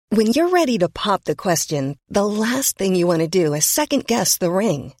When you're ready to pop the question, the last thing you want to do is second-guess the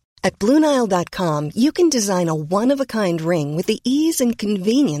ring. At BlueNile.com, you can design a one-of-a-kind ring with the ease and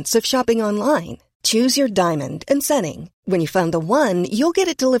convenience of shopping online. Choose your diamond and setting. When you find the one, you'll get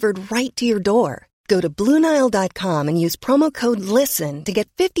it delivered right to your door. Go to BlueNile.com and use promo code LISTEN to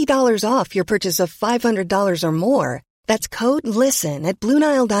get $50 off your purchase of $500 or more. That's code LISTEN at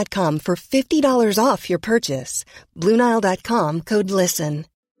BlueNile.com for $50 off your purchase. BlueNile.com, code LISTEN.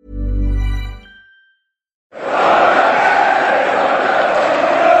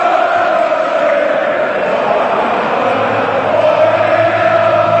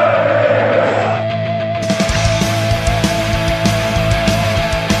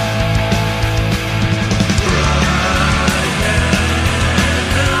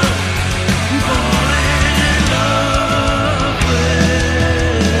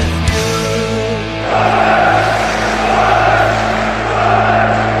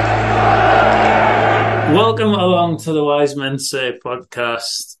 Welcome along to the Wise Men Say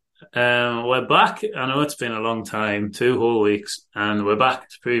podcast. We're back. I know it's been a long time, 2 whole weeks, and we're back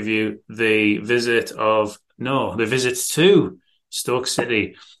to preview the visits to Stoke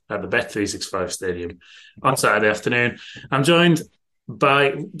City at the Bet365 Stadium on Saturday afternoon. I'm joined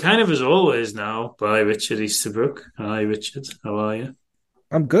by, kind of as always now, by Richard Easterbrook. Hi, Richard. How are you?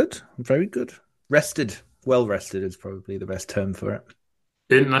 I'm good. I'm very good. Rested. Well rested is probably the best term for it.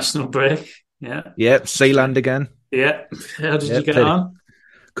 International break. Yeah. Yep. Sealand again. Yeah. How did you get on?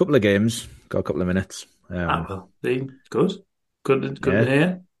 A couple of games. Got a couple of minutes. Good. Good to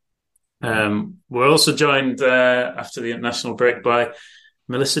hear. We're also joined after the international break by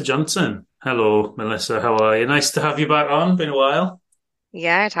Melissa Johnson. Hello, Melissa. How are you? Nice to have you back on. Been a while.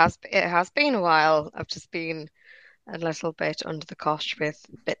 Yeah, it has been a while. I've just been a little bit under the cosh with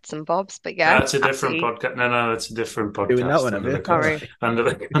bits and bobs, but yeah. That's a different podcast. No, that's a different podcast. Doing that one, have you? Sorry. Under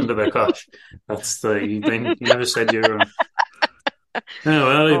the cosh. That's you never said you were. Oh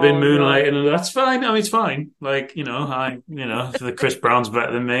well, you've been moonlighting, and that's fine. I mean, it's fine. Like if the Chris Brown's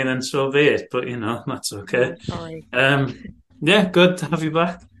better than me, then so be it. But that's okay. Sorry. Yeah, good to have you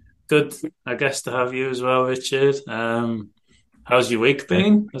back. Good, I guess, to have you as well, Richard. How's your week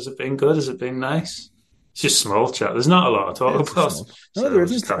been? Has it been good? Has it been nice? It's just small chat. There's not a lot to talk about. No, there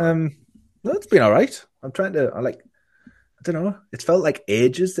isn't. No, it's been all right. I'm trying to. I don't know. It's felt like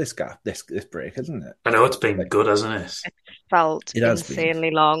ages. This break, hasn't it? I know it's been good, hasn't it? It felt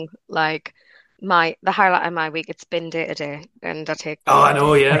insanely long. Like the highlight of my week. It's bin day today, and I take. Oh, I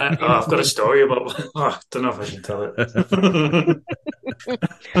know. Yeah. I've got a story about. I don't know if I should tell it.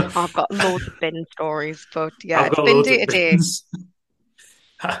 I've got loads of bin stories, but yeah, it's bin day today.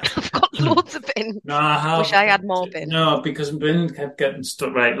 I've got loads of bin. No, I have. Wish I had more bin. No, because bin kept getting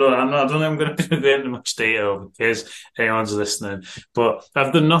stuck. Right, look, I don't think I'm going to go into much detail in case anyone's listening. But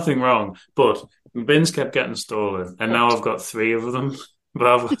I've done nothing wrong. But bins kept getting stolen, and now I've got 3 of them. But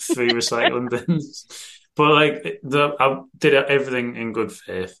I've got 3 recycling bins. But I did everything in good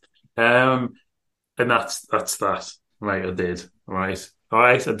faith, and that's that. Right, I did. Right, all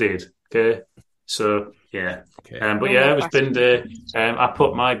right, I did. Okay, so. Yeah, okay. But yeah, it was bin day. I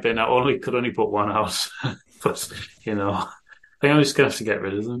put my bin. I could only put one out, but I think I'm just gonna have to get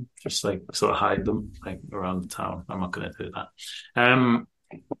rid of them. Just sort of hide them around the town. I'm not gonna do that.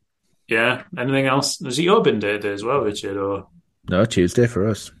 Yeah. Anything else? Was it your bin day today as well, Richard? Or no, Tuesday for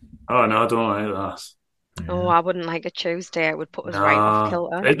us. Oh no, I don't like that. Oh, I wouldn't like a Tuesday. It would put us right off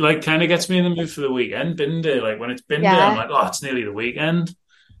kilter. It kind of gets me in the mood for the weekend. Bin day, when it's bin day, I'm like, oh, it's nearly the weekend.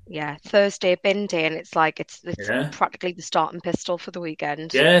 Yeah, Thursday bin day, and it's practically the starting pistol for the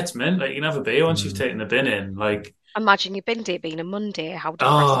weekend. Yeah, it's mint. You can have a beer once you've taken the bin in. Imagine your bin day being a Monday. How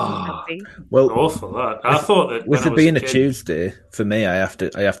depressing would that be? Well, awful. I thought that with it being a Tuesday, for me, I have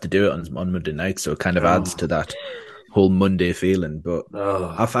to do it on Monday night, so it kind of adds to that whole Monday feeling. But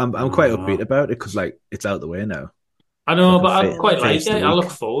I'm quite upbeat about it because it's out the way now. I know, but I quite like it. I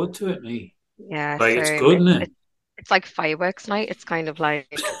look forward to it, me. Yeah, it's good, isn't it? It's like fireworks night. It's kind of like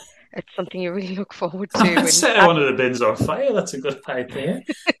it's something you really look forward to. I'd set one of the bins on fire. That's a good idea.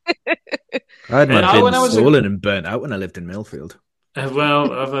 I had my bin stolen and burnt out when I lived in Millfield.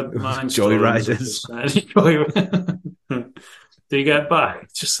 Well, I've had mine Joyriders. Do you get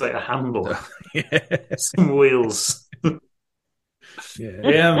back? Just like a handle. Yeah. Some wheels.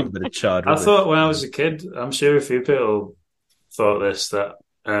 Yeah. A bit of charred I thought when I was a kid, I'm sure a few people thought this, that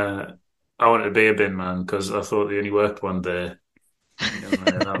I wanted to be a bin man because I thought they only worked one day.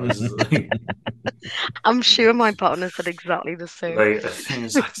 I'm sure my partner said exactly the same.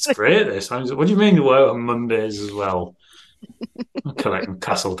 It's great. What do you mean you work on Mondays as well? I'm collecting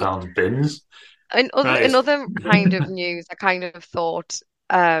Castletown's bins. In other kind of news, I kind of thought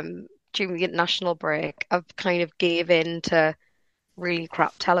during the international break, I've kind of gave in to really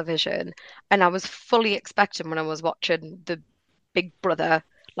crap television, and I was fully expecting when I was watching the Big Brother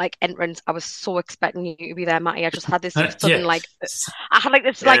entrance, I was so expecting you to be there, Matty. I just had this sudden I had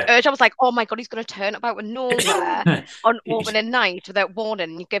this urge. I was like, oh my God, he's going to turn up out of nowhere on opening night without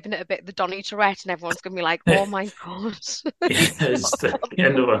warning. You're giving it a bit of the Donny Tourette, and everyone's going to be like, oh my God. It's the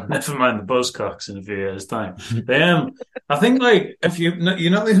end of one. Never mind the Buzzcocks in a few years' time. I think if you're not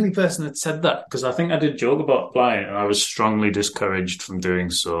the only person that said that, because I think I did joke about applying, and I was strongly discouraged from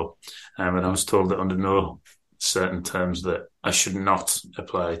doing so. And I was told that under no certain terms that I should not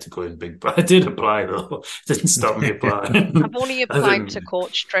apply to go in big, but I did apply though. It didn't stop me applying. I've only applied to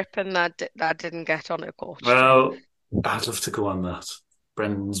Coach Trip, and that didn't get on a Coach Trip. I'd love to go on that.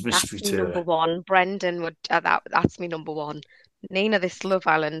 Brendan's mystery tour. Number one. Brendan would. That's me number one. Nina, this Love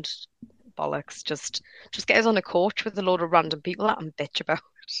Island bollocks. Just get us on a coach with a load of random people that I'm bitch about.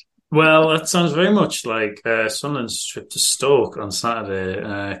 Well, that sounds very much like Sunderland's trip to Stoke on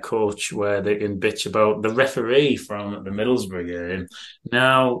Saturday, coach, where they can bitch about the referee from the Middlesbrough game.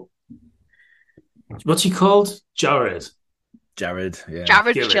 Now, what's he called? Jared, yeah.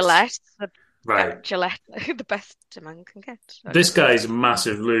 Jared Gillette. Right. Gillette, the best a man can get. This guy's a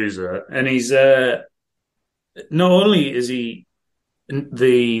massive loser, and he's not only is he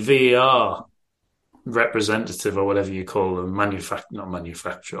the VAR representative or whatever you call them,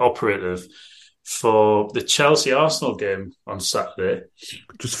 operative for the Chelsea Arsenal game on Saturday.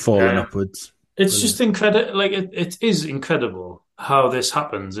 Just falling upwards. It's just incredible. It is incredible how this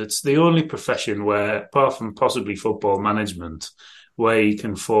happens. It's the only profession where, apart from possibly football management, where you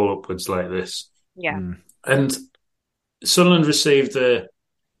can fall upwards like this. Yeah. And Sunderland received a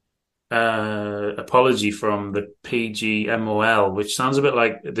apology from the PGMOL, which sounds a bit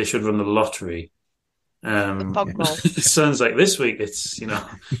like they should run the lottery. It sounds like this week it's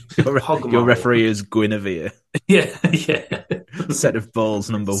your referee is Guinevere. Yeah. Set of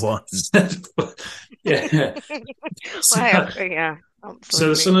balls number one. Yeah.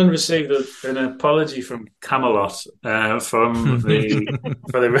 So Sunderland received an apology from Camelot for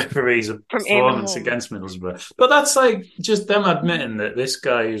the referee's performance against Middlesbrough. But that's just them admitting that this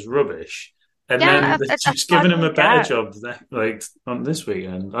guy is rubbish. And then they're just giving him a better job on this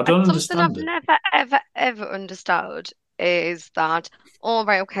weekend. I don't understand it. Something I've never, ever understood is that,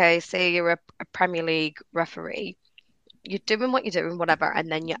 say you're a Premier League referee, you're doing what you're doing, whatever,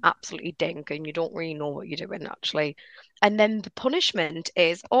 and then you absolutely dink and you don't really know what you're doing, actually. And then the punishment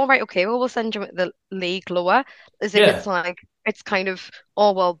is, we'll send you at the league lower. As if it's kind of,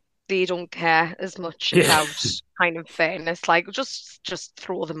 they don't care as much about kind of fairness. Just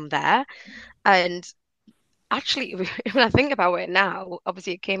throw them there. And actually, when I think about it now,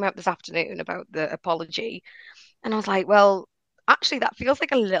 obviously it came out this afternoon about the apology, and I was like, well, actually, that feels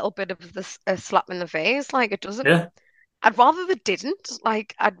like a little bit of a slap in the face. It doesn't. Yeah. I'd rather they didn't.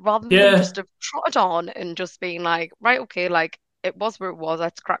 I'd rather them just have trotted on and just being like, right, okay, it was where it was.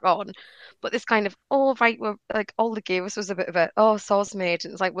 Let's crack on. But this kind of, we're all they gave us was a bit of a, sauce mate.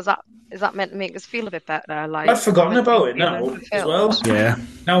 And it's is that meant to make us feel a bit better? I've forgotten about it now as well. Yeah.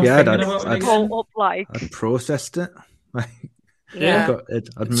 Now I'd processed it. I'd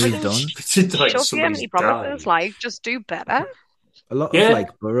moved on. Show you empty promises, just do better. A lot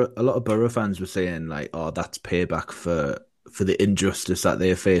of Borough fans were saying that's payback for the injustice that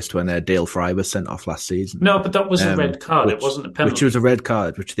they faced when Dale Fry was sent off last season. No, but that was a red card. It wasn't a penalty. Which was a red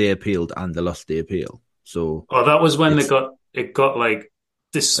card, which they appealed and they lost the appeal. So that was when it got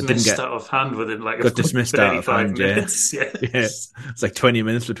dismissed out of hand within got dismissed out of hand. Minutes. Yeah. It's 20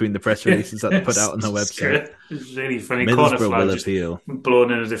 minutes between the press releases that they put out on the website. It's really funny. Middlesbrough will appeal.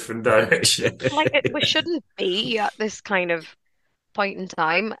 Blown in a different direction. We shouldn't be at this kind of point in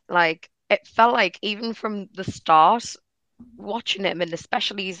time. It felt like even from the start, watching him, and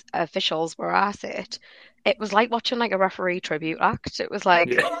especially officials were at it was like watching a referee tribute act. It was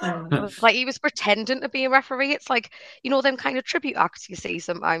it was like he was pretending to be a referee. It's them kind of tribute acts you see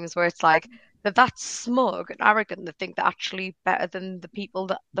sometimes where it's they're that smug and arrogant, they think they're actually better than the people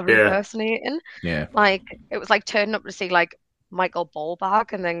that they're impersonating. Yeah. It was turning up to see Michael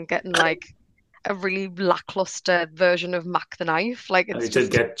Ballbag and then getting a really lackluster version of Mac the Knife. It's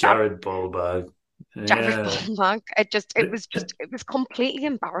just get Jared Ballbag. Jared Ballbag. It was completely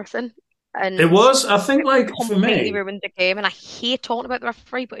embarrassing. And it was. I think, for me, completely ruined the game. And I hate talking about the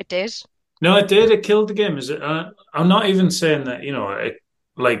referee, but it did. No, it did. It killed the game. I'm not even saying that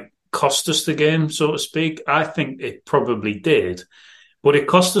it cost us the game, so to speak. I think it probably did, but it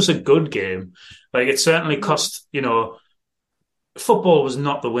cost us a good game. It certainly cost football was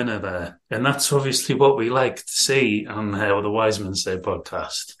not the winner there, and that's obviously what we like to see on the Wiseman Say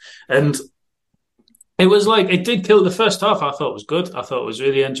podcast. And it was like it did kill the first half. I thought it was good. I thought it was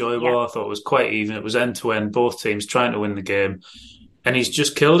really Yeah. enjoyable. I thought it was quite even. It was end to end, both teams trying to win the game, and he's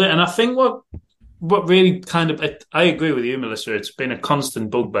just killed it. And I think what really kind of I agree with you, Melissa. It's been a constant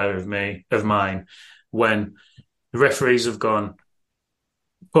bugbear of mine when the referees have gone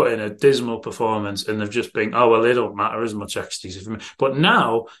put in a dismal performance and they've just been, oh well, they don't matter as much actually. But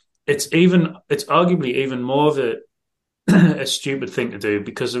now it's arguably even more of a stupid thing to do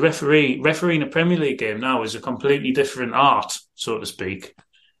because the refereeing a Premier League game now is a completely different art, so to speak,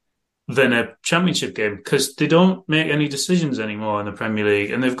 than a Championship game because they don't make any decisions anymore in the Premier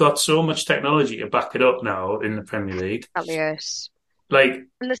League, and they've got so much technology to back it up now in the Premier League. Yes. Like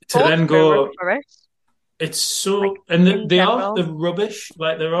And the to then go, for it. it's so, Like, and in they general. are the rubbish.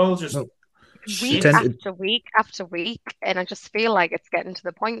 Like they're all just Week shit. after week after week, and I just feel like it's getting to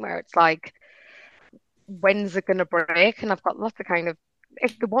the point where it's like, when's it going to break? And I've got lots of kind of,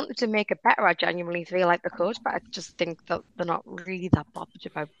 if they wanted to make it better, I genuinely feel like they could, but I just think that they're not really that bothered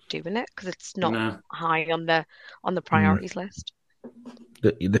about doing it because it's not high on the priorities list.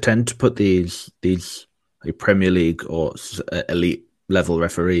 They tend to put these like Premier League or elite level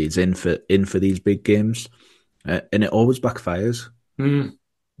referees in for these big games, and it always backfires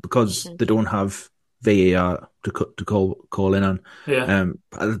because they don't have VAR to call in on. Yeah,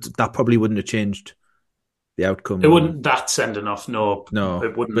 that probably wouldn't have changed the outcome. It wouldn't that sending off. No,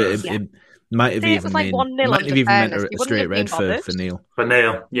 it wouldn't. It might have even like 1-0 might have even meant a straight red for Neil. For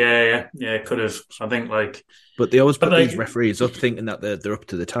Neil, yeah, it could have. I think but they always put these referees up thinking that they're up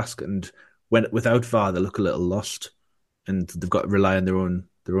to the task, and without VAR they look a little lost, and they've got to rely on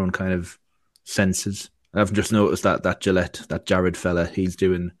their own kind of senses. I've just noticed that Gillette, that Jared fella, he's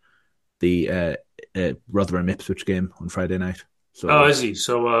doing the Rotherham Ipswich game on Friday night. So, is he?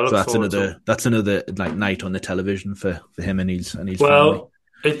 So that's another like night on the television for him and his family.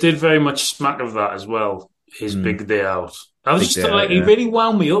 It did very much smack of that as well. His big day out. I was just like, he really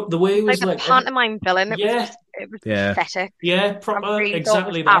wound me up the way he was like a pantomime villain. It was pathetic. Yeah, proper, really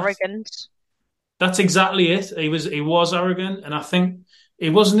exactly that. Arrogant. That's exactly it. He was arrogant, and I think it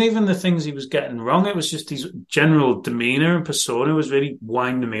wasn't even the things he was getting wrong. It was just his general demeanor and persona was really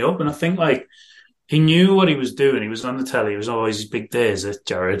winding me up. And I think like he knew what he was doing. He was on the telly. It was always his big day. Is it,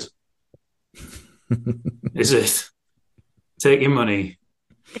 Jared? Is it? Take your money.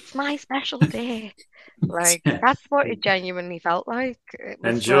 It's my special day. Like that's what it genuinely felt like.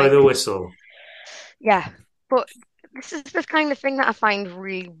 Enjoy the whistle. Yeah, but this is the kind of thing that I find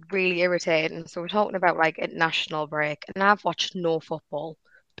really, really irritating. So we're talking about like international break, and I've watched no football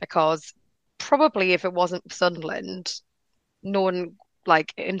because probably if it wasn't for Sunderland, no one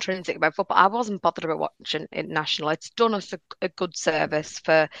like intrinsic about football. I wasn't bothered about watching international. It's done us a good service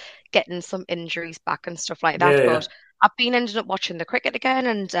for getting some injuries back and stuff like that. But I've ended up watching the cricket again,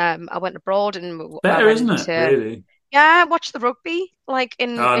 and I went abroad and better, isn't it? Really? Yeah, I watched the rugby like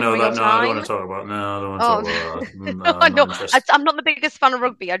in real time. I don't want to talk about. No, I don't want to talk about that. I'm not the biggest fan of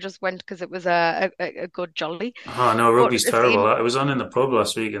rugby. I just went because it was a good jolly. Oh no, rugby's terrible. I was on in the pub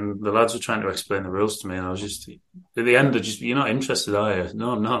last week, and the lads were trying to explain the rules to me, and I was just at the end, you're not interested, are you?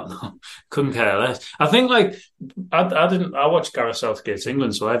 No, I'm not. No. Couldn't care less. I think like I watched Gareth Southgate's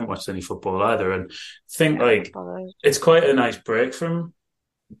England, so I haven't watched any football either, and think like it's quite a nice break from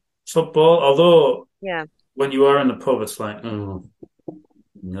football, although when you are in the pub, it's like, I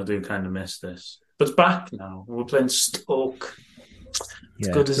do kind of miss this. But it's back now. We're playing Stoke. It's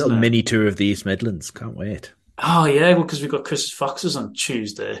good, isn't it? Little mini tour of the East Midlands. Can't wait. Oh, yeah, well, because we've got Chris Foxes on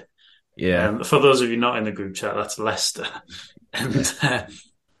Tuesday. Yeah. For those of you not in the group chat, that's Leicester. And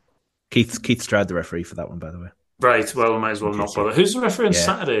Keith Stroud, the referee for that one, by the way. Right, well, we might as well not bother. Who's the referee on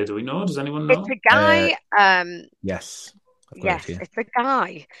Saturday? Do we know? Does anyone know? It's a guy. Yes. Yes, it's a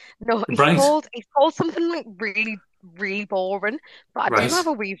guy. No, he's called something like really, really boring. But I do have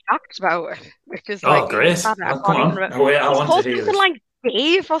a wee fact about it, which is like, great! Come on, I want to hear something like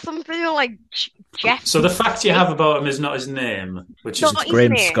Dave or something, or like Jeff. So the fact you have about him is not his name, which is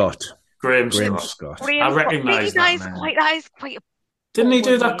Graham Scott. Graham Scott. I recognise that name. Didn't he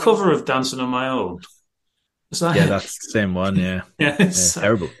do that cover of Dancing on My Own? Yeah, that's the same one. Yeah,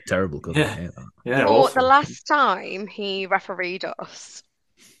 terrible cover. Yeah. So the last time he refereed us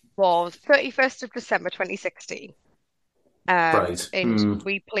was 31st of December 2016. Right. And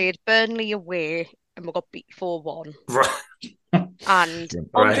we played Burnley away, and we got beat 4-1. Right. And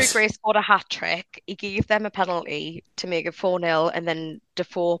Andre Gray scored a hat trick. He gave them a penalty to make it 4-0, and then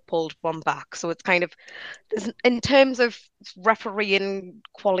Defoe pulled one back. So it's kind of, in terms of refereeing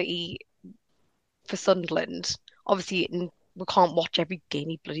quality for Sunderland, obviously we can't watch every game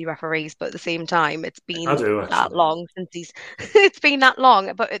he bloody referees, but at the same time, it's I been do that actually. long since he's it's been that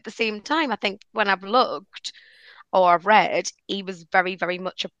long. But at the same time, I think when I've looked or I've read, he was very, very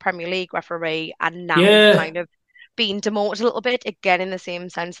much a Premier League referee, and now he's Yeah, kind of been demoted a little bit, again in the same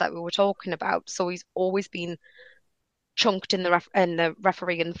sense that we were talking about. So he's always been chunked in the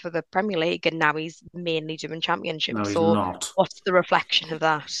refereeing for the Premier League, and now he's mainly doing Championship. no, he's So not. what's the reflection of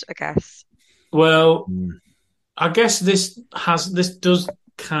that, I guess? Well, Mm. I guess this does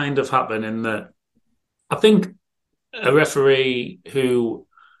kind of happen in that I think a referee who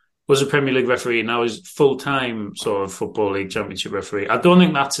was a Premier League referee and now is full time sort of Football League Championship referee. I don't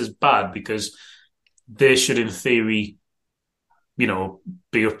think that's as bad because they should, in theory,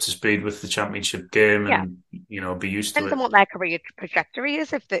 be up to speed with the Championship game Yeah. and be used to Depends it. on what their career trajectory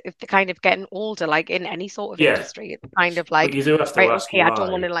is. If they're kind of getting older, like in any sort of Yeah, industry, it's kind of but like, you do have to right, ask okay, I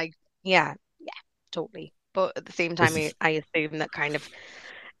don't want why. to yeah, totally. But at the same time, I assume that kind of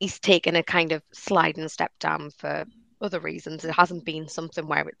he's taken a kind of sliding step down for other reasons. It hasn't been something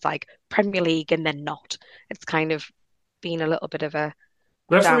where it's like Premier League and then not. It's kind of been a little bit of a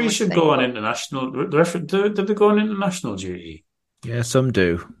Referees downward should thing. go on But international. Did they go on international duty? Yeah, some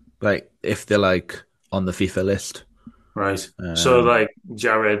do. Like if they're like on the FIFA list. Right. So like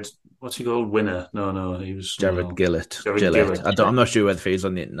Jared, what's he called? Winner? No, he was Jared Gillett. Jared Gillett. I'm not sure whether he's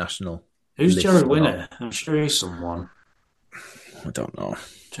on the international Who's list Jared or Winner? not. I'm sure he's someone. I don't know.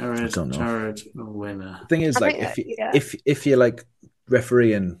 Jared Winner. The thing is, I like, think, if you're like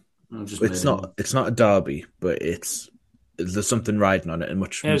refereeing, it's not a derby, but there's something riding on it, and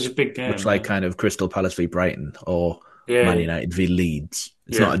it was a big game, much like kind of Crystal Palace v Brighton or Man United v Leeds.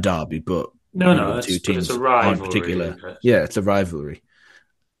 It's not a derby, but no, two teams it's a rivalry. particular. Yeah, it's a rivalry.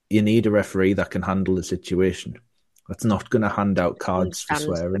 You need a referee that can handle the situation. That's not going to hand out cards for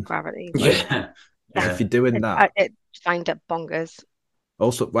swearing. Gravity. If you're doing that, I find it bonkers. I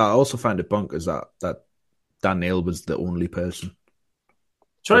also find it bonkers that Dan Neil was the only person.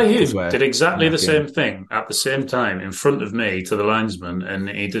 Troy Hume did exactly the same thing at the same time in front of me to the linesman, and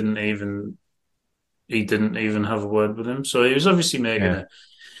he didn't even have a word with him. So he was obviously making it.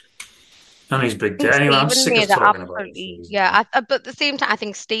 And he's big day. Anyway, I'm sick of talking about it. Yeah, but at the same time, I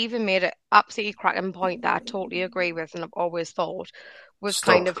think Stephen made an absolutely cracking point that I totally agree with, and I've always thought was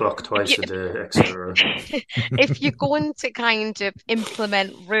Stop kind of clock twice a day, etc. If you're going to kind of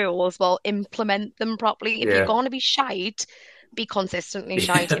implement rules, well, implement them properly. If you're going to be shite, be consistently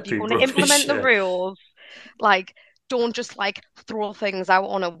shite. If you're going to implement the rules, like don't just like throw things out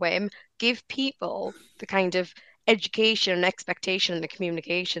on a whim. Give people the kind of education and expectation and the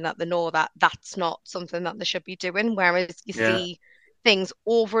communication that they know that that's not something that they should be doing. Whereas you see things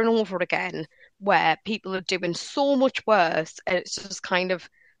over and over again where people are doing so much worse, and it's just kind of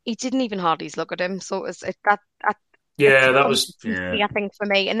he didn't even hardly look at him. So it's that. That was I think for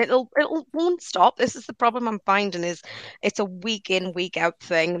me, and it won't stop. This is the problem I'm finding is it's a week in, week out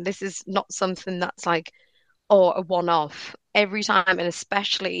thing. This is not something that's like a one-off every time, and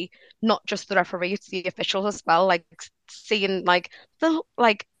especially not just the referee, it's the officials as well. Like seeing I don't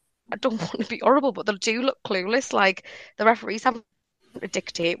want to be horrible, but they do look clueless. Like the referees have to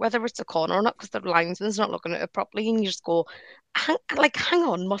dictate whether it's a corner or not because the linesman's not looking at it properly, and you just go, hang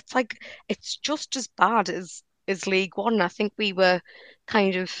on, what's like? It's just as bad as League One. I think we were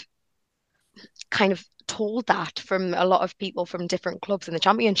kind of told that from a lot of people from different clubs in the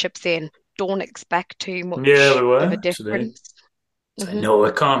Championship, saying don't expect too much of a difference. No,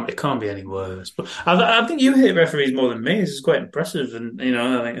 it can't be any worse. But I think you hate referees more than me. This is quite impressive, and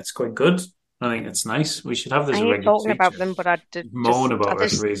I think it's quite good. I think it's nice. We should have this. I ain't talking about them, but I did moan about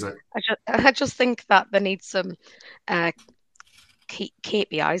referees. I just think that they need some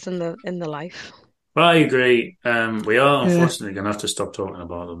KPIs in the life. Well, I agree. We are unfortunately going to have to stop talking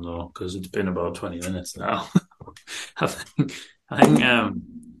about them though, because it's been about 20 minutes now. I think.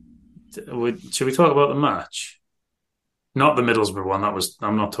 Should we talk about the match? Not the Middlesbrough one.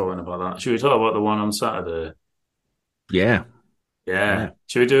 I'm not talking about that. Should we talk about the one on Saturday? Yeah.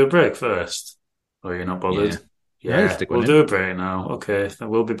 Should we do a break first? Or are you not bothered? Yeah, we'll do a break now. Okay, then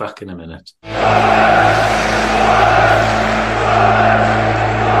we'll be back in a minute.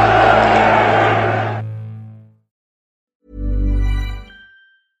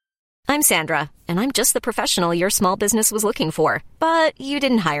 I'm Sandra, and I'm just the professional your small business was looking for. But you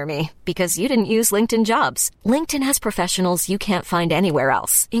didn't hire me because you didn't use LinkedIn Jobs. LinkedIn has professionals you can't find anywhere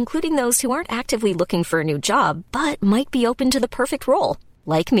else, including those who aren't actively looking for a new job, but might be open to the perfect role,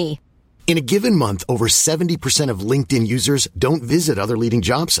 like me. In a given month, over 70% of LinkedIn users don't visit other leading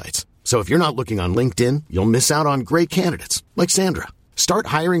job sites. So if you're not looking on LinkedIn, you'll miss out on great candidates like Sandra. Start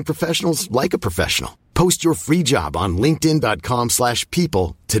hiring professionals like a professional. Post your free job on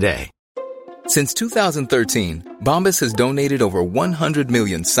linkedin.com/people today. Since 2013, Bombas has donated over 100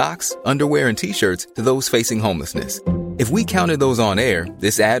 million socks, underwear, and T-shirts to those facing homelessness. If we counted those on air,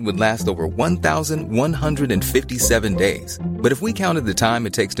 this ad would last over 1,157 days. But if we counted the time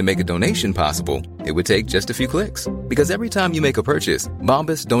it takes to make a donation possible, it would take just a few clicks. Because every time you make a purchase,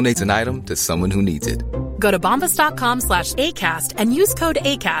 Bombas donates an item to someone who needs it. Go to bombas.com/ACAST and use code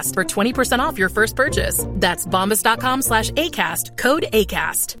ACAST for 20% off your first purchase. That's bombas.com/ACAST, code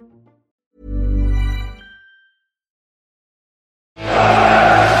ACAST.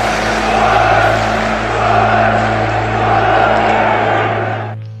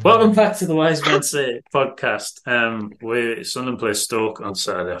 Welcome back to the Wise Men Say podcast. Sunderland plays Stoke on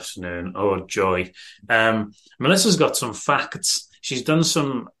Saturday afternoon. Oh, joy. Melissa's got some facts. She's done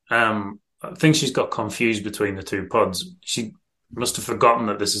some... I think she's got confused between the two pods. She must have forgotten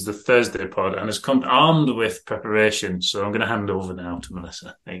that this is the Thursday pod and has come armed with preparation. So I'm going to hand over now to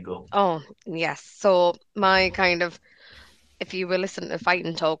Melissa. There you go. Oh, yes. So my kind of... If you were listening to Fight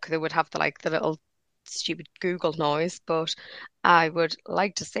and Talk, they would have the little stupid Google noise, but I would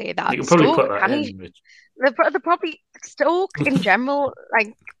like to say that you can probably Stoke, put that in, Rich. they're probably Stoke in general.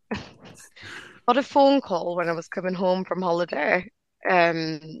 Like, got a phone call when I was coming home from holiday,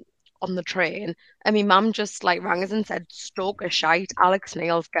 on the train, and my mum just rang us and said, "Stoke are shite. Alex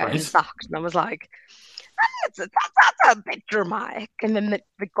Neil's getting sacked," and I was like, that's a bit dramatic. And then they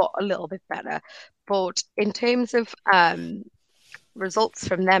got a little bit better, but in terms of results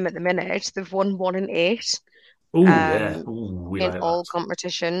from them at the minute, they've won 1 in 8 in all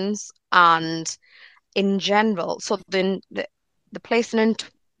competitions, and in general. So then the placing in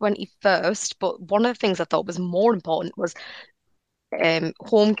 21st, but one of the things I thought was more important was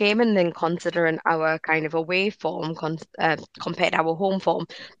home game, and then considering our kind of away form compared to our home form,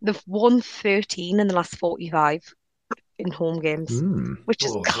 they've won 13 in the last 45 in home games, which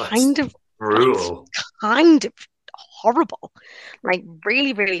is kind of brutal. Kind of horrible,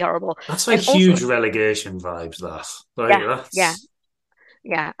 really, really horrible. That's huge relegation vibes. Yeah.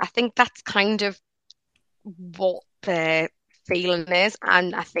 I think that's kind of what the feeling is,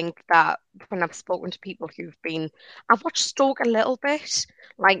 and I think that when I've spoken to people I've watched Stoke a little bit,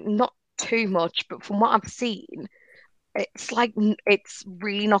 not too much, but from what I've seen, it's it's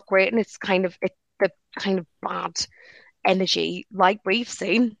really not great, and it's the kind of bad energy, we've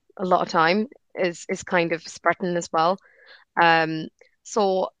seen a lot of time, is kind of spreading as well.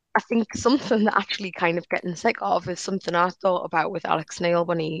 So I think something that actually kind of getting sick of is something I thought about with Alex Neil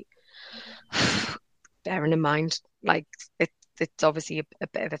when he, bearing in mind, it's obviously a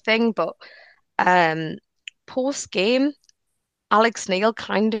bit of a thing, but post game, Alex Neil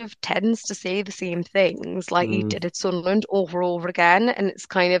kind of tends to say the same things he did at Sunderland over and over again, and it's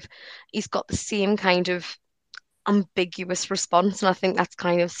he's got the same kind of ambiguous response, and I think that's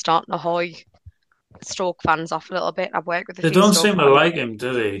kind of starting to hoy Stoke fans off a little bit. I've worked with they don't seem to like him,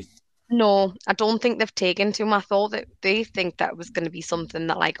 do they? No, I don't think they've taken to him. I thought that they think that was going to be something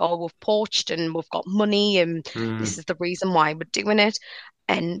that we've poached and we've got money and this is the reason why we're doing it.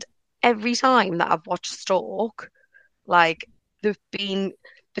 And every time that I've watched Stoke, they've been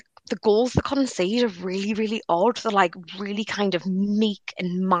the goals they concede are really, really odd. They're really kind of meek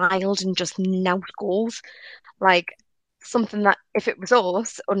and mild and just knout goals. Something that if it was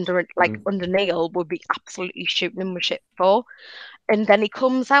us under Neil, would be absolutely shooting him with shit for. And then he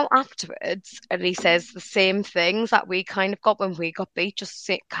comes out afterwards and he says the same things that we kind of got when we got beat, just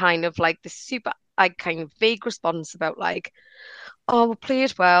kind of this super kind of vague response about oh, we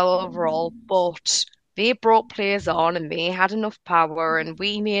played well overall, but they brought players on and they had enough power and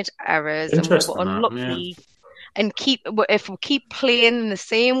we made errors and we were unlucky. Yeah. And if we keep playing in the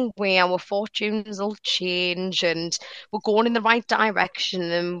same way, our fortunes will change and we're going in the right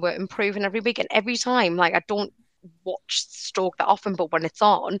direction and we're improving every week. And every time, I don't watch Stoke that often, but when it's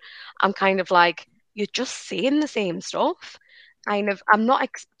on, I'm kind of you're just saying the same stuff. I'm not,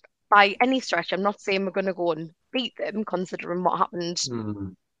 by any stretch, I'm not saying we're going to go and beat them, considering what happened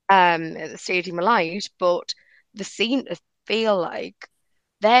at the Stadium of Light, but they seem to feel like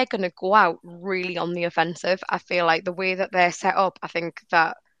they're going to go out really on the offensive. I feel like the way that they're set up, I think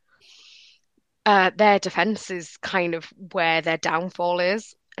that their defence is kind of where their downfall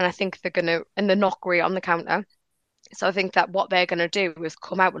is. And I think they're not great on the counter. So I think that what they're going to do is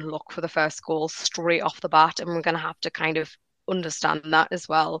come out and look for the first goal straight off the bat. And we're going to have to kind of understand that as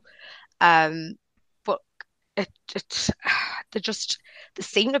well. But they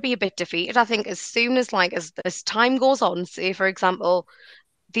seem to be a bit defeated. I think as soon as as time goes on, say for example,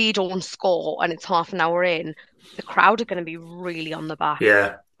 they don't score and it's half an hour in, the crowd are going to be really on the back.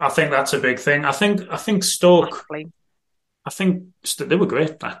 Yeah, I think that's a big thing. I think Stoke. Honestly. I think they were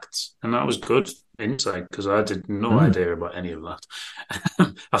great acts, and that was good insight because I did no idea about any of that.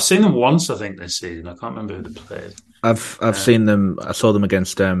 I've seen them once, I think, this season. I can't remember who they played. I've seen them. I saw them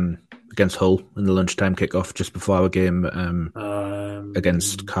against Hull in the lunchtime kickoff just before our game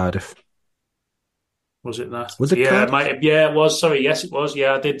against Cardiff. Was it that? Was it? Yeah, Cardiff? it was. Sorry, yes, it was.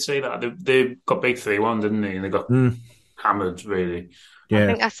 Yeah, I did say that. They got big 3-1, didn't they? And they got hammered, really. Yeah. I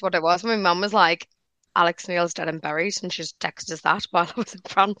think that's what it was. My mum was like, Alex Neil's dead and buried, and she just texted us that while I was in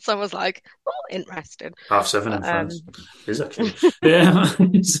France. I was like, oh, interesting. 7:30 in France. It is actually.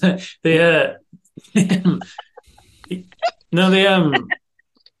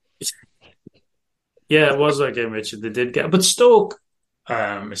 Yeah, it was that game, Richard. They did get, but Stoke,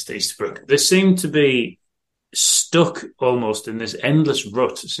 Mr. Easterbrook, they seem to be stuck almost in this endless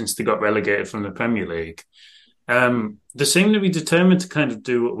rut since they got relegated from the Premier League. They seem to be determined to kind of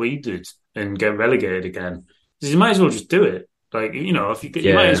do what we did and get relegated again. You might as well just do it. Like, you know, if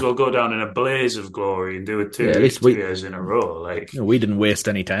you might as well go down in a blaze of glory and do it two years in a row. Like, we didn't waste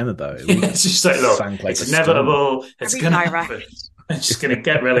any time about it. It's just like, look, it's inevitable. It's going to happen. It's just going to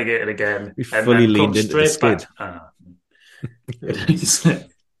get relegated again. We fully leaned into the skid.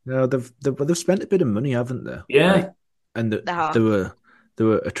 No, they've spent a bit of money, haven't they? Yeah, like, and they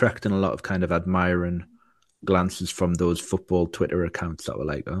were attracting a lot of kind of admiring glances from those football Twitter accounts that were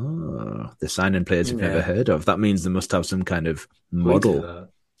like, "Oh, they're signing players you've never heard of. That means they must have some kind of model or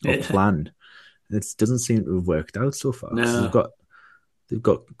plan." It doesn't seem to have worked out so far. No. They've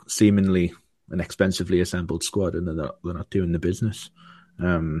got seemingly an expensively assembled squad, and they're not doing the business.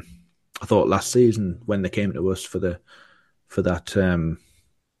 I thought last season when they came to us for that 5-1,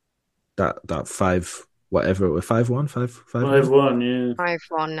 5-1, yeah,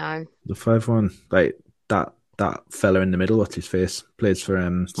 5-1 now. The 5-1, like that fella in the middle, what's his face, plays for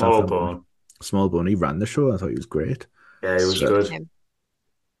Smallbone. He ran the show. I thought he was great. Yeah, he was good.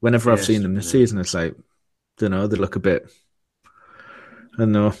 Whenever I've seen them this season, it's like, don't know, they look a bit. I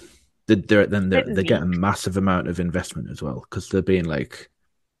don't know. They get a massive amount of investment as well because they're being like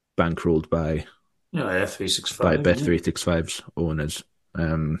bankrolled by Bet365's owners,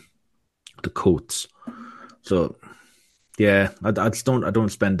 the Coates. So yeah, I don't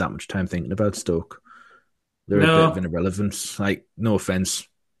spend that much time thinking about Stoke. They're a bit of an irrelevance. Like, no offense.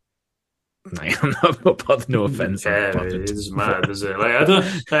 I'm not bothered. No offense. Yeah, it's mad, is it? Like, I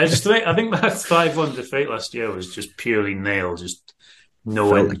think that 5-1 defeat last year was just purely nailed. Just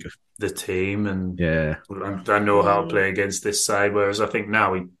knowing the team and I know how to play against this side. Whereas I think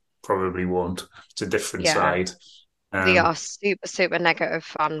now we probably won't. It's a different side. They are super, super negative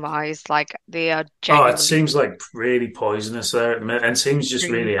fan-wise. Like, they are genuinely... it seems like really poisonous there at the minute, and seems just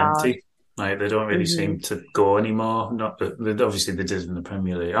really empty. Like, they don't really seem to go anymore. Obviously, they did in the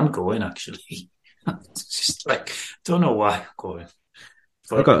Premier League. I'm going, actually. It's just like, don't know why I'm going.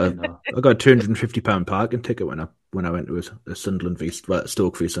 But, I got a £250 parking ticket when I went to a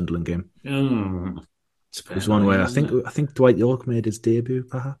Stoke v Sunderland game. It was one where I think Dwight York made his debut,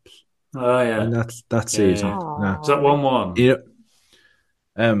 perhaps. Oh yeah, and that season. Yeah. Is that 1-1? Yeah,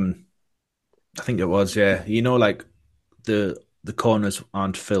 I think it was. Yeah, you know, like the corners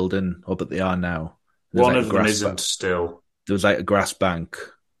aren't filled in, but they are now. One of them isn't still. There was like a grass bank,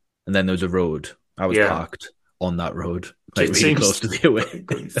 and then there was a road. I was parked on that road, like really close to the away.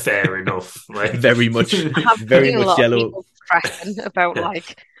 Fair enough. Like, very much yellow. About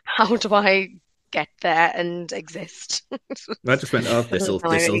like, how do I get there and exist? I just went, this'll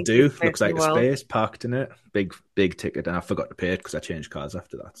do. Looks like a space, parked in it. Big ticket, and I forgot to pay it because I changed cars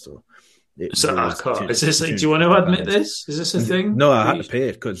after that. So our car. Is this? Do you want to admit this? Is this a thing? No, I had to pay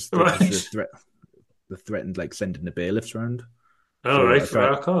it because the threatened like sending the bailiffs around. Oh, right, for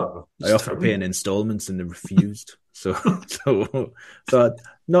our car. I offered to pay in installments and they refused. So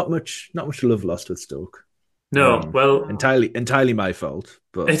not much love lost with Stoke. No, well, entirely my fault.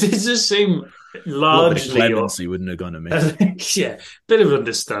 But it does seem largely clemency wouldn't have gone amiss. Yeah, bit of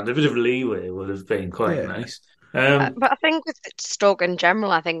understanding, a bit of leeway would have been quite nice. But I think with Stoke in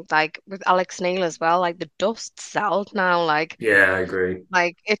general, I think like with Alex Neil as well, like the dust's settled now. Like, yeah, I agree.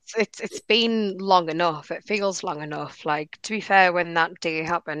 Like it's been long enough. It feels long enough. Like, to be fair, when that day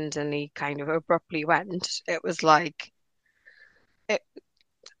happened and he kind of abruptly went, it was like I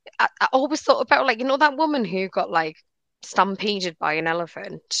always thought about, like, you know, that woman who got like stampeded by an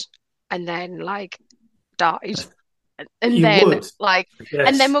elephant and then like died. And you then would. like, yes.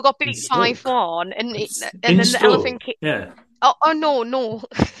 And then we got beat 5-1, and then the elephant. Yeah. Oh no.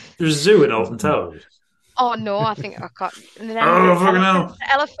 There's a zoo in Alton Towers. Oh no, I think I got. And then Oh, fucking hell.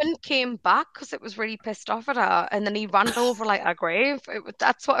 the elephant came back because it was really pissed off at her, and then he ran over like a grave.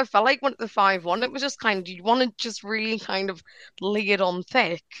 That's what I felt like when the 5-1. It was just kind of you want to just really kind of lay it on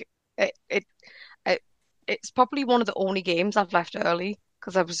thick. It, it, it it's probably one of the only games I've left early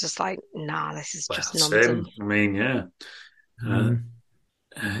because I was just like, nah, this is just Same. nonsense. I mean, yeah. I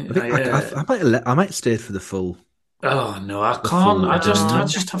think I might stay for the full. Oh no, I The can't. full I game.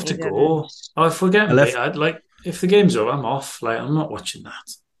 just have to Definitely go. didn't. Oh, if we're getting I left- beat, I'd like if the game's over, I'm off. Like I'm not watching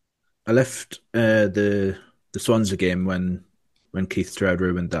that. I left the Swansea game when Keith Stroud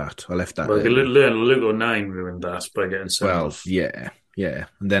ruined that. I left that Well, early. Lugo 9 ruined that by getting sent Well, off. yeah.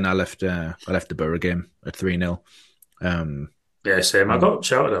 And then I left the Borough game at 3-0. Yeah, same. I got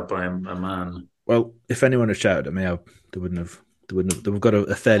shouted at by a man. Well, if anyone had shouted at me, they wouldn't have. They've got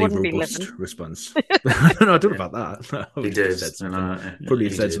a fairly Wouldn't be robust living. response. I don't know about that. I He would did. have said something. He Probably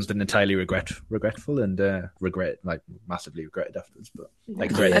said did. something entirely regretful and massively regretted afterwards. But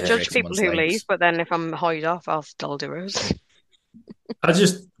like, Yeah. I judge people who leave, but then if I'm hired off, I'll still do it. I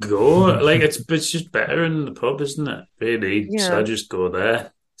just go. Like it's just better in the pub, isn't it? Really. Yeah. So I just go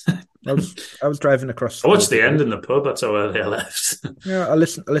there. I was driving across. I watched the end in the pub. That's how early I left. Yeah, I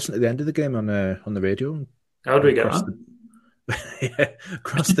listened to the end of the game on the radio. How do we get across on?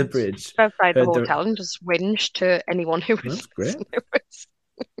 across the bridge. Outside the Heard hotel and just whinge to anyone who was That's great.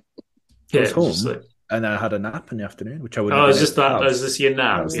 Yeah, I was it was just home like- and I had a nap in the afternoon, which I wouldn't. Oh, have is been this able to that? have. Is this your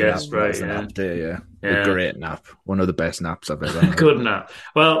nap? That was Yes, that right. was a Yeah. nap day, yeah. Yeah. A great nap. One of the best naps I've ever had. Good nap.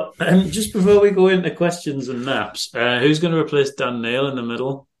 Well, just before we go into questions and naps, who's going to replace Dan Neil in the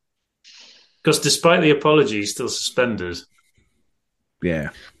middle? Because despite the apology, he's still suspended. Yeah.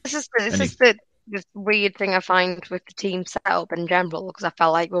 This is the weird thing I find with the team setup in general, because I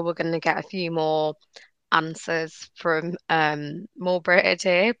felt like we were going to get a few more answers from Mowbray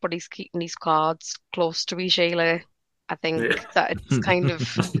today, but he's keeping his cards close to his Sheila. I think Yeah. that it's kind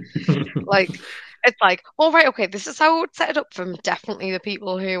of like it's like, all right, okay, this is how I would set it up for definitely the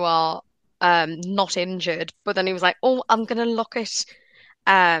people who are not injured. But then he was like, oh, I'm gonna look at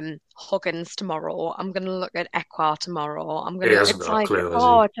Huggins tomorrow. I'm gonna look at Ekwa tomorrow. I'm gonna. He hasn't It's got a like, clue, has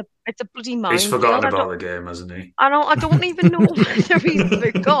oh, he? it's a bloody He's minefield. forgotten I about don't, the game, hasn't he? I don't even know whether he's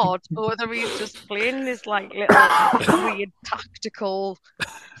forgot or whether he's just playing this like little weird tactical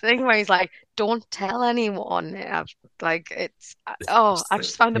thing where he's like, don't tell anyone. Like I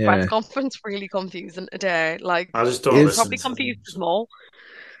just found the press conference really confusing today. Like I just don't he's listen probably to confused them. as more.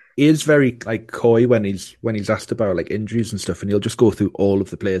 He is very like coy when he's asked about like injuries and stuff, and he'll just go through all of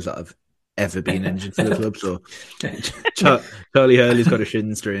the players that have ever been injured for the club. So Charlie Hurley's got a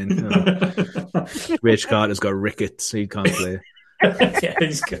shin strain. Rich Carter's got rickets, he can't play. Yeah,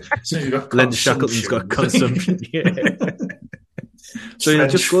 he's got Len Shackleton's got consumption. Yeah. So he'll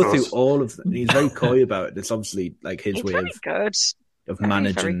just go through all of them. And he's very coy about it. It's obviously like his He's way very good. of Very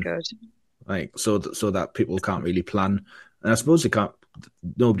managing, good. like so that people can't really plan. And I suppose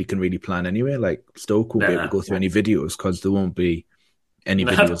nobody can really plan anyway. Like Stoke won't be able to go through any videos because there won't be any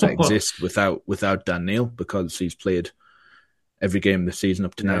videos that exist without Dan Neil, because he's played every game this season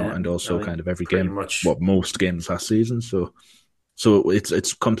up to now, and also kind of every game, most games last season. So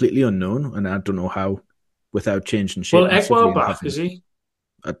it's completely unknown, and I don't know how without changing shape. Well, Ekwa back, is he?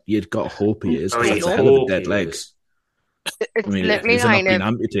 You'd got to hope he is. Oh, It's a hell of a dead leg. It's I mean, literally he's not kind been of.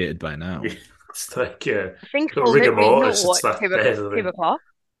 amputated by now. It's like I think got we'll rigor literally know mortis. It's at that dead, I 2 think. o'clock.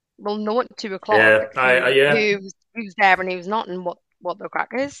 We'll know at 2 o'clock Yeah, who's there and who's not, and what the crack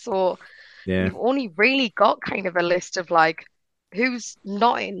is. So Yeah. you've only really got kind of a list of like who's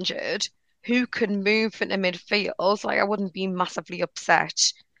not injured, who can move into midfield. Like I wouldn't be massively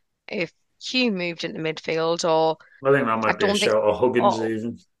upset if Hugh moved into midfield, or I think that might be a shout, or Huggins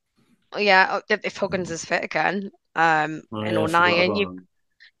even. Yeah, if Huggins is fit again. In O'Nien,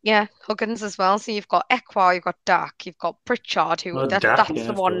 Huggins as well. So you've got Ekwa, you've got Dak, you've got Pritchard, that's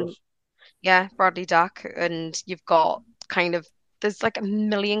the one. Yeah, Bradley Dak, and you've got kind of there's like a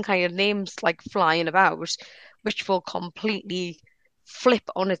million kind of names like flying about, which will completely flip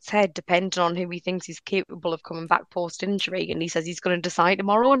on its head depending on who he thinks he's capable of coming back post injury. And he says he's going to decide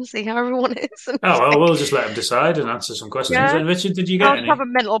tomorrow and see how everyone is. And we'll just let him decide and answer some questions. Yeah. And Richard, did you get any? I'll have a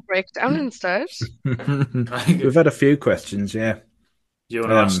mental breakdown instead. We've had a few questions, yeah. Do you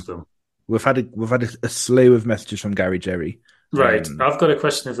want to ask them? We've had a slew of messages from Gary Jerry. Right. I've got a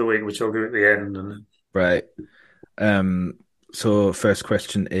question of the week, which I'll do at the end. Right. So first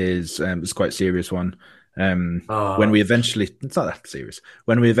question is it's quite a serious one. When we eventually, it's not that serious.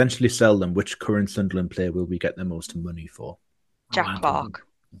 When we eventually sell them, which current Sunderland player will we get the most money for? Jack Clark.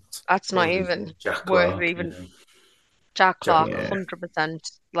 That's not even worth even. Jack Clark, Clark. 100%.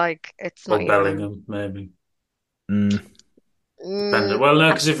 Like, it's Or not Bellingham, maybe. Mm. Well, no,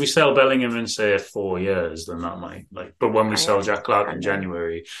 because if we sell Bellingham in, say, 4 years, then that might, but when we sell Jack Clark in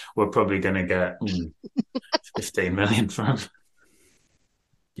January, we're probably going to get 15 million from him.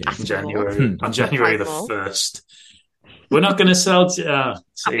 Yeah. On January the 1st. We're not going to sell.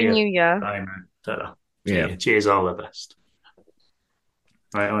 Happy New Year. Yeah. Cheers, all the best.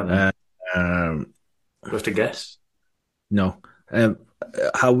 Right, on then. You have to guess? No.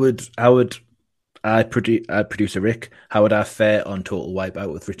 How would producer Rick, how would I fare on Total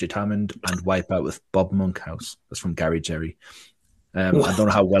Wipeout with Richard Hammond and Wipeout with Bob Monkhouse? That's from Gary Jerry. I don't know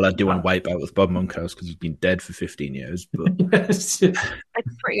how well I'd do on Wipeout with Bob Monkhouse because he's been dead for 15 years. But it's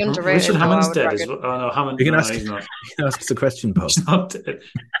pretty underrated. Richard Hammond's dead as well. Oh no, Hammond. You can he's not. You can ask us a question, Bob. He's not dead.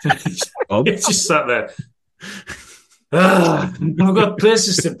 Bob? He's just sat there. I've got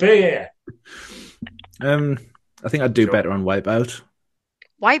places to be here. I think I'd do better on Wipeout.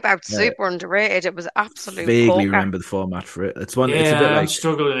 Wipeout's super underrated. It was absolutely vaguely remember the format for it. It's one. Yeah, it's a bit like I'm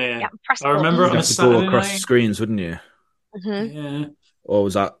struggling here. Yeah, I remember you have to go across the screens, wouldn't you? Mm-hmm. Yeah. Or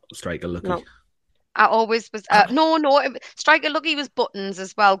was that Striker Lucky? No. I always was. No. Striker Lucky was buttons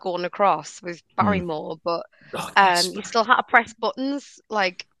as well going across with Barrymore, but you still had to press buttons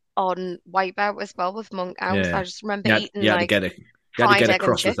like on Wipeout as well with Monk Out. Yeah. I just remember eating you had like to get it. You had to get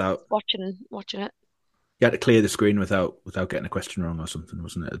across without watching it. You had to clear the screen without getting a question wrong or something,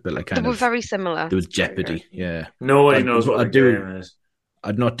 wasn't it? A bit like they were very similar. There was Jeopardy, yeah. Nobody knows what the game is.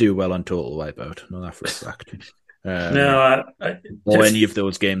 I'd not do well on Total Wipeout. Know that for a fact. No, or any of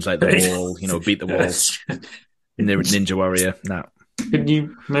those games like The Wall, Beat the Wall, Ninja Warrior. No. We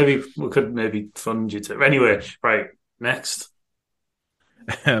could maybe fund you to. Anyway, right, next.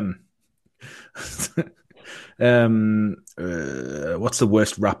 What's the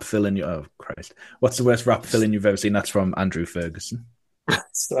worst rap fill-in What's the worst rap fill-in you've ever seen? That's from Andrew Ferguson. I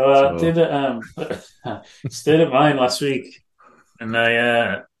did it. Stayed at mine last week, and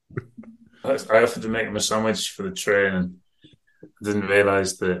I offered to make him a sandwich for the train, and I didn't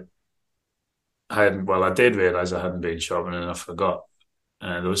realise that I hadn't. Well, I did realise I hadn't been shopping, and I forgot.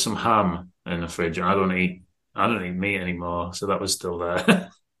 There was some ham in the fridge, and I don't eat meat anymore, so that was still there.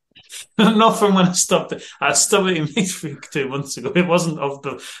 Not from when I stopped it. I stopped eating meat 2 months ago. It wasn't of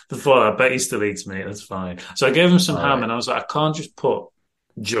the thought. I bet he still eats meat. That's fine. So I gave him some ham, and I was like, I can't just put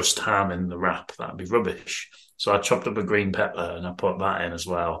just ham in the wrap. That'd be rubbish. So I chopped up a green pepper and I put that in as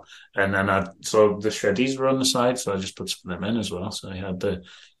well. And then so the shreddies were on the side, so I just put some of them in as well. So I had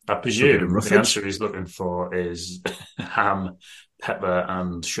I presume the answer he's looking for is ham, pepper,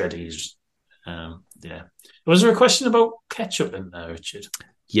 and shreddies. Yeah. Was there a question about ketchup in there, Richard?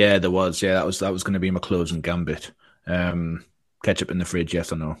 Yeah, there was. Yeah, that was going to be my closing gambit. Ketchup in the fridge,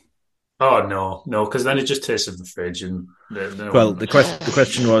 yes or no? Oh no, because then it just tastes of the fridge. And the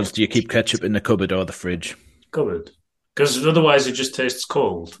question was, do you keep ketchup in the cupboard or the fridge? Cupboard, because otherwise it just tastes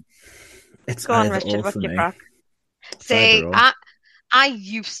cold. It's Go on, Richard. What's your crack? See, I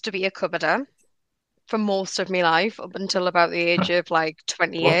used to be a cupboarder for most of my life up until about the age of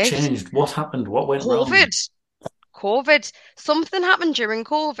 28. What changed? What happened? What went wrong? COVID. Something happened during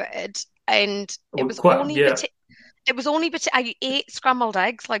COVID, and it was only I ate scrambled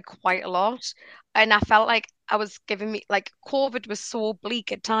eggs quite a lot, and I felt like I was giving me COVID was so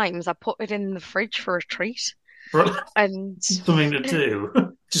bleak at times. I put it in the fridge for a treat, and something to do,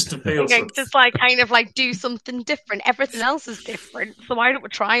 just to feel just do something different. Everything else is different, so why don't we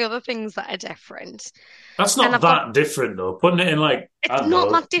try other things that are different? That's not different though. Putting it in it's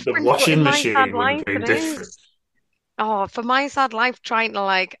not that different. The washing machine would be different. Oh, for my sad life, trying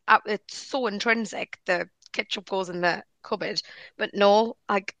to it's so intrinsic. The ketchup goes in the cupboard, but no,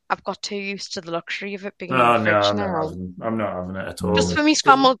 I've got too used to the luxury of it being in the fridge now. I'm not having it at all. Just for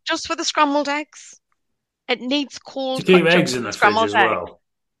the scrambled eggs. It needs cold. To keep eggs in the fridge as well.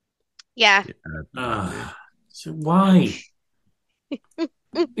 Yeah. So why? You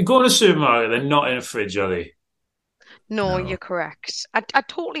go to a supermarket, they're not in a fridge, are they? No, you're correct. I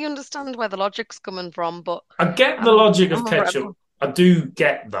totally understand where the logic's coming from, but I get the logic of ketchup. I do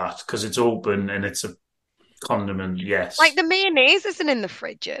get that because it's open and it's a condiment. Yes, the mayonnaise isn't in the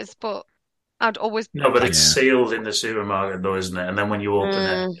fridges, but I'd always but it's sealed in the supermarket, though, isn't it? And then when you open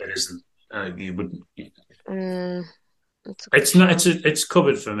it, it isn't. You wouldn't. It's not. It's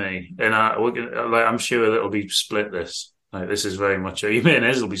cupboard for me, and I'm sure it'll be split. This is very much your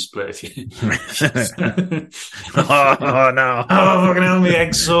mayonnaise will be split if you. Oh no! Oh, fucking hell, me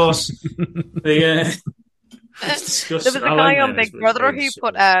egg sauce. It's disgusting. There was a guy on Big Brother who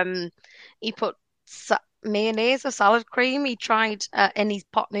put mayonnaise or salad cream. He tried in his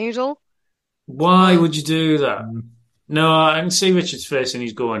pot noodle. Why would you do that? No, I can see Richard's face, and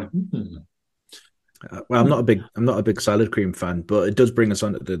he's going. Well, I'm not a big salad cream fan, but it does bring us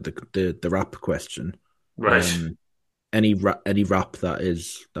on to the wrap question. Right. Any wrap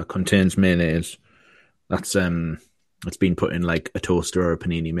that contains mayonnaise, that's been put in like a toaster or a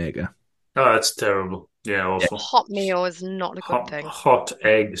panini maker. Oh, that's terrible. Yeah, awful. Hot mayo is not a good thing. Hot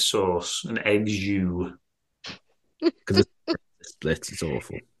egg sauce, an egg jus. Because it's splits, it's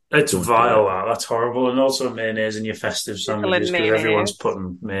awful. It's vile. That's horrible. And also mayonnaise in your festive sandwiches, because everyone's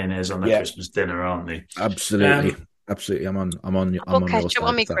putting mayonnaise on their Christmas dinner, aren't they? Absolutely. Absolutely. I'm on your ketchup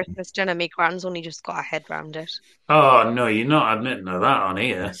on my Christmas dinner. My gran's only just got a head round it. Oh, no, you're not admitting to that on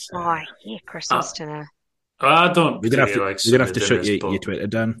here. Oh, I hate Christmas dinner. I don't. You're gonna have to shut your Twitter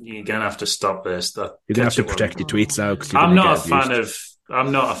down. You're gonna have to stop this. You're gonna have to protect your tweets out. I'm not a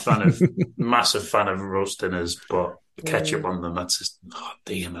fan of massive fan of roast dinners, but ketchup on them. That's just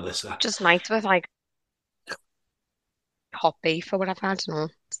dear Melissa. Just nice with like hot beef or whatever. I don't know.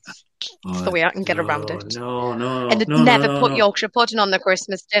 It's the way I can get around it. No. And never put Yorkshire pudding on the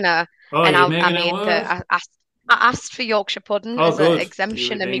Christmas dinner. Oh, and I asked for Yorkshire pudding as an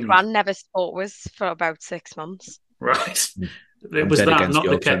exemption, and my gran never spoke was for about 6 months. Right. It was that, not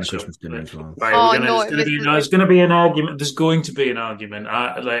the ketchup. Right, there's going to be an argument. There's going to be an argument.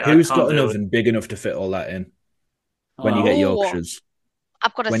 Who's got an oven big enough to fit all that in? When you get Yorkshires.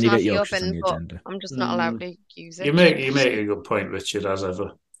 I've got a snazzy oven, but I'm just not allowed to use it. You make a good point, Richard, as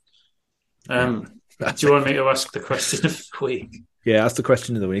ever. Do you want me to ask the question of the week? Yeah, that's the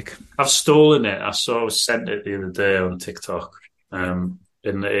question of the week. I've stolen it. I was sent it the other day on TikTok. And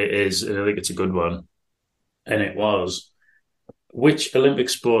it is, and I think it's a good one. And it was, which Olympic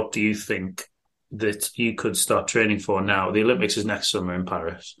sport do you think that you could start training for now? The Olympics is next summer in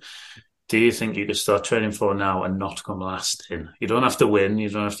Paris. Do you think you could start training for now and not come last in? You don't have to win. You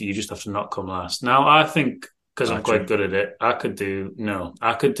just have to not come last. Now, I think, because I'm quite good at it, I could do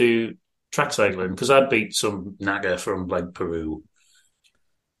track cycling, because I'd beat some nagger from like Peru.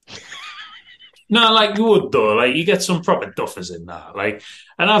 No, like you would though. Like you get some proper duffers in that. Like,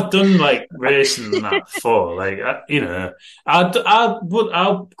 and I've done like racing and that before. Like, I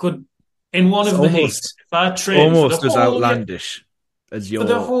could in one of the heats if I trained almost as outlandish as your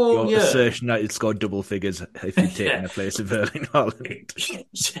assertion that it's got double figures if you're taking a place of Erling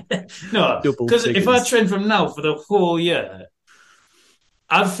Haaland. No, because if I train from now for the whole year,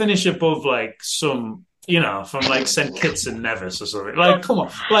 I'd finish above like some. From like St. Kitts and Nevis or something. Like, come on.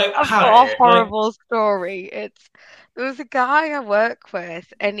 Like, I've got a horrible story. There was a guy I work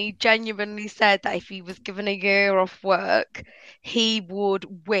with, and he genuinely said that if he was given a year off work, he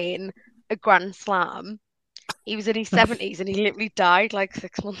would win a Grand Slam. He was in his 70s, and he literally died like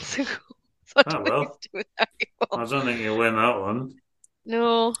 6 months ago. So I don't think you'll win that one.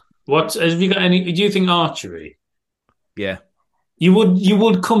 No. Have you got any? Do you think archery? Yeah. You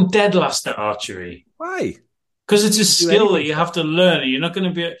would come dead last at archery. Why? Because it's a skill that you have to learn. You're not going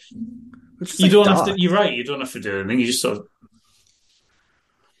to be. You don't have to. You're right. You don't have to do anything. You just sort of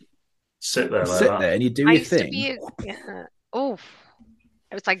sit there and you do your thing. It was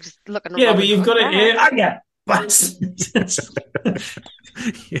like just looking. Yeah, but you've got it here. Yeah. Yeah. Have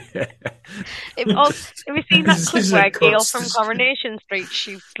you seen that clip where Gail from Coronation Street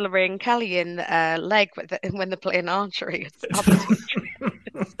shoots Lorraine Kelly in the leg when they're playing archery?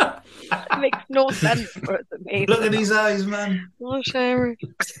 It makes no sense for it to me. Look at his eyes, man. Oh, Sherry.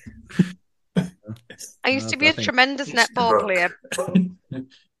 I used to be a tremendous netball player.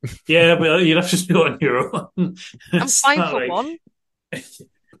 Yeah, but you'd have to do it on your own. I'm 5'1".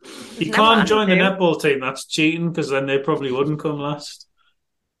 You can't join the netball team. That's cheating, because then they probably wouldn't come last.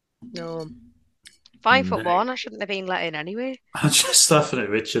 No. 5'1", I shouldn't have been let in anyway. I'm just laughing at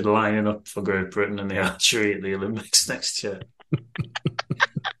Richard lining up for Great Britain in the archery at the Olympics next year.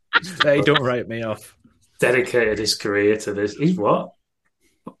 Hey, don't write me off. Dedicated his career to this. He's what?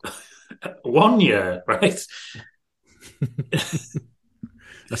 1 year, right?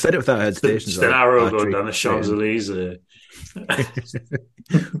 I said it without hesitation. Just an arrow going down the Champs-Elysees.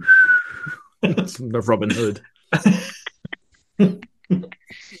 The Robin Hood. Who's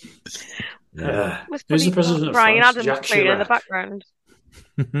the president of Brian France? Adams playing in the background.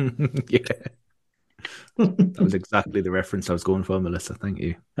 Yeah. That was exactly the reference I was going for, Melissa. Thank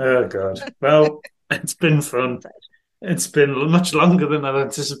you. Oh, God. Well, it's been fun. It's been much longer than I'd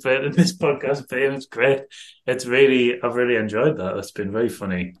anticipated this podcast being. It's great. I've really enjoyed that. It's been very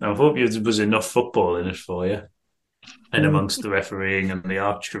funny. I hope there was enough football in it for you. And amongst the refereeing and the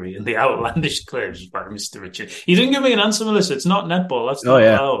archery and the outlandish claims by Mr. Richard. You didn't give me an answer, Melissa. It's not netball. That's not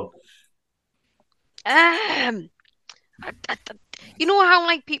allowed. You know how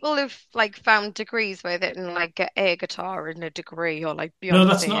like people have like found degrees where they can like get air guitar in a degree or like No,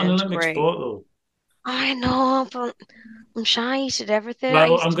 that's Beyonce not in an a Olympic degree. sport, though. I know, but I'm shy at everything. I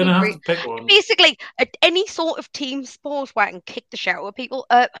Well, used I'm to going be to have great. to pick one. Basically, at any sort of team sport where I can kick the shit out of people.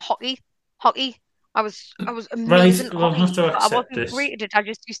 Hockey. I was Right, amazing at we'll have hockey, to but I accept wasn't this. great at it. I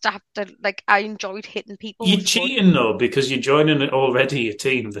just used to have to like I enjoyed hitting people. It You're was fun. cheating, though, because you're joining already a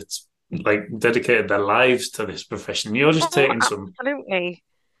team that's like dedicated their lives to this profession. You're just Oh, taking some. absolutely.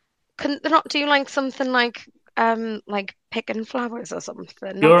 Couldn't they not do like something like picking flowers or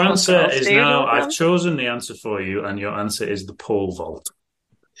something? Your That's what answer girls is do, now, don't I've they? chosen the answer for you, and your answer is the pole vault.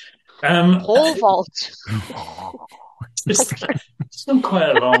 Um, Pole vault. it's not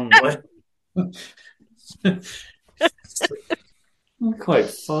quite a long way. Not quite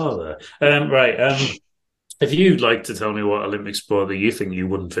far there. Right. If you'd like to tell me what Olympic sport that you think you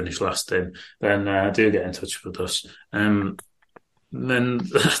wouldn't finish last in, then do get in touch with us. Then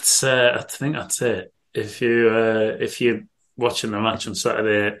that's I think that's it. If you're watching the match on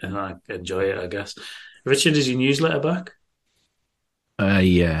Saturday and I enjoy it, I guess. Richard, is your newsletter back?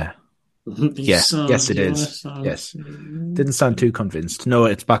 Yeah. Yes, it is. Yes. Didn't sound too convinced. No,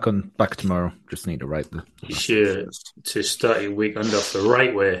 it's back tomorrow. Just need to write the. You sure to start your weekend off the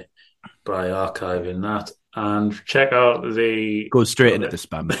right way by archiving that and check out the. Go straight into the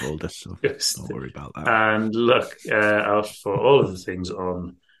spam folder, so don't worry about that. And look out for all of the things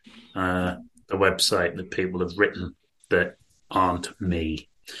on the website that people have written that aren't me.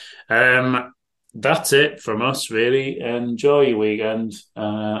 That's it from us, really. Enjoy your weekend.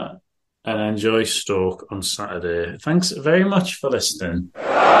 And enjoy Stoke on Saturday. Thanks very much for listening.